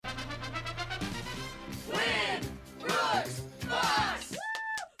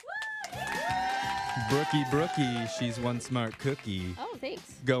Brookie, she's one smart cookie. Oh, thanks.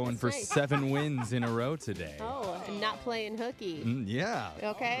 Going That's for nice. 7 wins in a row today. Oh, I'm not playing hooky. Yeah.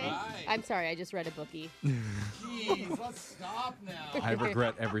 Okay? Alright. I'm sorry, I just read a bookie. Jeez, let's stop now. I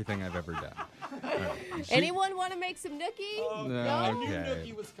regret everything I've ever done. All right. Anyone want to make some nookie? Oh, No, I knew okay.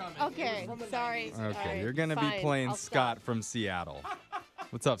 Nookie was coming. Okay, It was from the sorry. 90s. Okay, All right, you're going to be fine, playing I'll Scott stop. from Seattle.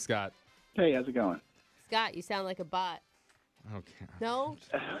 What's up, Scott? Hey, how's it going? Scott, you sound like a bot. Okay. No?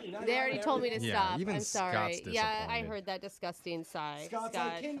 Now They you're already on told me to everything. Yeah, stop. even I'm sorry. Scott's Yeah, I disappointed. heard that disgusting sigh. Scott's Scott.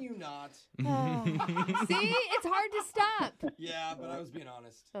 like, can you not? See? It's hard to stop. Yeah, but I was being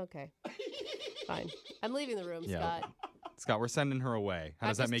honest. Okay. Fine. I'm leaving the room, Yeah. Scott. Scott, we're sending her away. How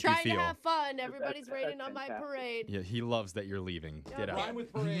does I'm that make just you trying feel? to have fun. Everybody's raining on my fantastic. parade. Yeah, he loves that you're leaving. Get Okay. out. Rhyme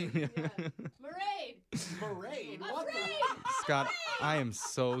with parade. Parade! Parade? What the? Scott, I am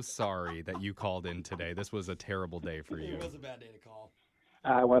so sorry that you called in today. This was a terrible day for you. It was a bad day to call.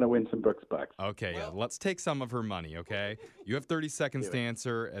 I want to win some Brooks Bucks. Okay, Well- let's take some of her money, okay? You have 30 seconds to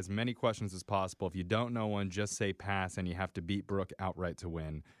answer as many questions as possible. If you don't know one, just say pass, and you have to beat Brooke outright to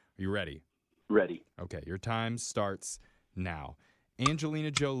win. Are you ready? Ready. Okay, your time starts now. Angelina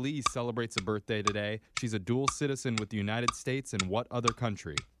Jolie celebrates a birthday today. She's a dual citizen with the United States and what other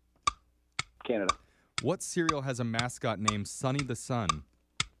country? Canada. What cereal has a mascot named Sonny the Sun?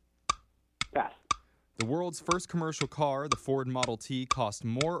 Pass. The world's first commercial car, the Ford Model T, cost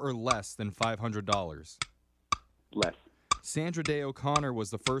more or less than $500? Less. Sandra Day O'Connor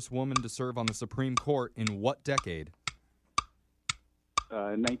was the first woman to serve on the Supreme Court in what decade?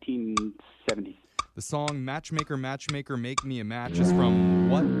 1970s. The song Matchmaker, Matchmaker, Make Me a Match is from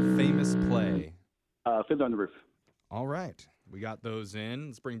what famous play? Fiddler on the Roof. All right. We got those in.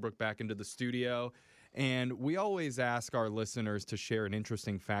 Let's bring Brooke back into the studio. And we always ask our listeners to share an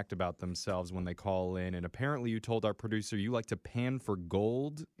interesting fact about themselves when they call in. And apparently you told our producer you like to pan for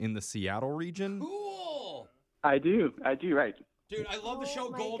gold in the Seattle region. Cool. I do, right. Dude, I love the Oh show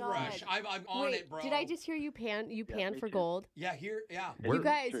my Gold God. Rush. I'm on Wait, it, bro. did I just hear you pan? You pan me for too. gold? Yeah, here, yeah. Where- You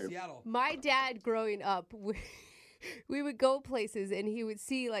guys, True. Seattle. my dad growing up, we would go places and he would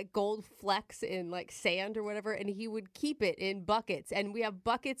see like gold flecks in like sand or whatever, and he would keep it in buckets. And we have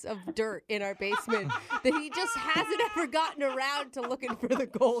buckets of dirt in our basement that he just hasn't ever gotten around to looking for the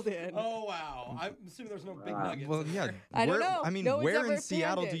gold in. Oh, wow. I'm assuming there's no big nuggets. Well, in yeah. there. I don't where- know. I mean, No one's where ever in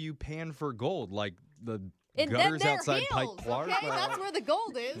Seattle panned do it. you pan for gold? Like the And then gutters they're outside hills, Pike Clark? okay? That's where the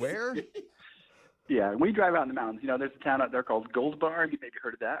gold is. Where? Yeah, we drive out in the mountains. You know, there's a town out there called Gold Bar. You maybe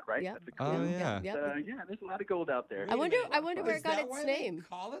heard of that, right? Yeah. That's a Oh, cool. yeah. Yep. Yeah, there's a lot of gold out there. I wonder. Wait a minute. I wonder where Is it got that its why they name.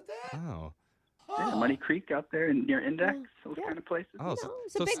 call it that? Oh. Yeah, Money Creek out there near Index, those Yeah. kind of places. Oh, No, so,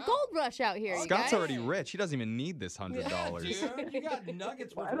 it's a so big gold rush out here. You Scott's guys. already rich. He doesn't even need this $100. Dude, you got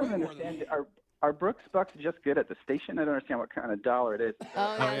nuggets Well, worth I don't way more than understand. me. Are Brooks Bucks just good at the station? I don't understand what kind of dollar it is. Oh,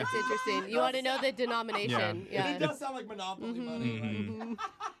 yeah, yeah. that's interesting. You want to know the denomination? Yeah. It does sound like Monopoly money. Like,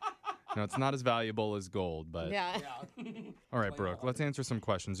 No, it's not as valuable as gold, but Yeah. yeah. all right, Brooke, let's answer some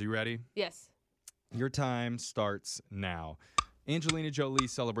questions. Are you ready? Yes. Your time starts now. Angelina Jolie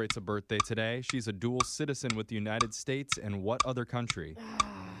celebrates a birthday today. She's a dual citizen with the United States and what other country?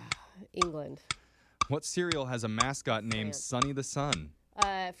 England. What cereal has a mascot named France. Sonny the Sun?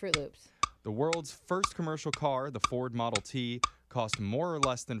 Fruit Loops. The world's first commercial car, the Ford Model T, cost more or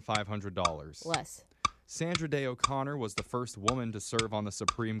less than $500? Less. Sandra Day O'Connor was the first woman to serve on the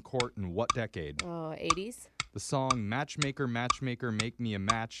Supreme Court in what decade? Oh, 80s. The song Matchmaker, Matchmaker, Make Me a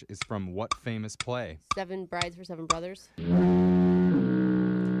Match is from what famous play? 7 Brides for 7 Brothers.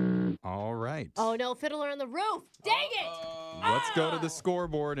 All right. Oh, no. Fiddler on the Roof. Dang it. Let's go to the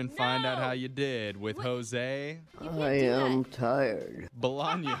scoreboard and find out No. how you did with Jose You can't do that. tired.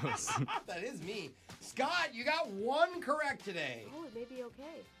 Bolaños. That is me. Scott, you got one correct today. Oh, it may be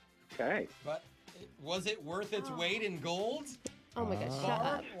okay. Okay. But was it worth its weight in gold? Oh, my gosh. Shut Bart,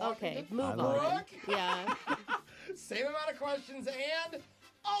 up. walking Okay. to Move I on. like Brooke? Yeah. Same amount of questions and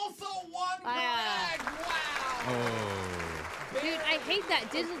also one Ah. correct. Wow. Oh. Dude, I hate that.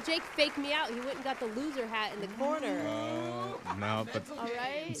 Didn't Jake fake me out? He went and got the loser hat in the corner. No, but All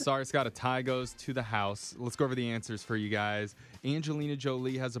right. sorry, Scott. A tie goes to the house. Let's go over the answers for you guys. Angelina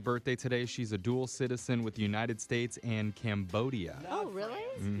Jolie has a birthday today. She's a dual citizen with the United States and Cambodia. Oh, really?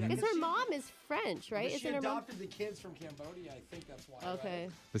 Mhm. Because her mom is French, right? She Isn't her mom? adopted the kids from Cambodia. I think that's why. Okay.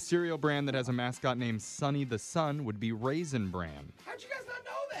 Right? The cereal brand that has a mascot named Sonny the Sun would be Raisin Bran. How'd you guys not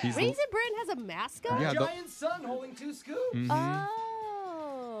know that? He's- Raisin Bran has a mascot? Yeah, the- Giant sun holding 2 scoops.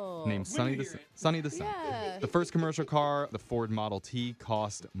 Oh. Named Sonny the, hear it. Sonny the Sun. Yeah. The first commercial car, the Ford Model T,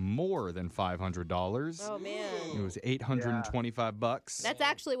 cost more than $500. Oh, man. It was $825. That's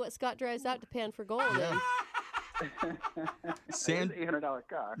actually what Scott drives out to pan for gold in. It's an $800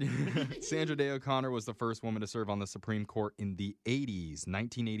 car. Sandra Day O'Connor was the first woman to serve on the Supreme Court in the 80s.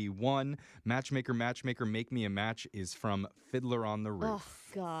 1981, Matchmaker, Make Me a Match is from Fiddler on the Oh,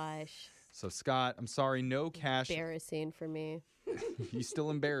 Roof. gosh. So, Scott, I'm sorry, no cash. Embarrassing for me. You still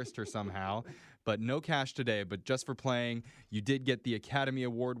embarrassed her somehow, but no cash today. But just for playing, you did get the Academy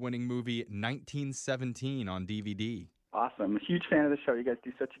Award-winning movie 1917 on DVD. Awesome. Huge fan of the show. You guys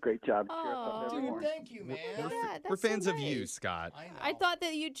do such a great job. Cheer us up Aw. every Dude, morning. thank you, man. Yeah, We're that's so fans of you, nice. Scott. I know. I thought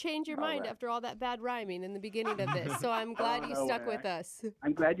that you'd change your All mind right. after all that bad rhyming in the beginning of this, so I'm glad you no stuck way. with us.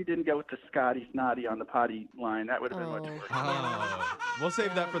 I'm glad you didn't go with the Scotty Snotty on the potty line. That would have been much Oh. worse. Oh, we'll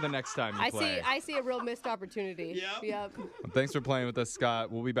save that for the next time you play. I see a real missed opportunity. Yep. Yep. Thanks for playing with us,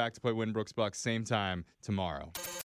 Scott. We'll be back to play Winbrook's Bucks same time tomorrow.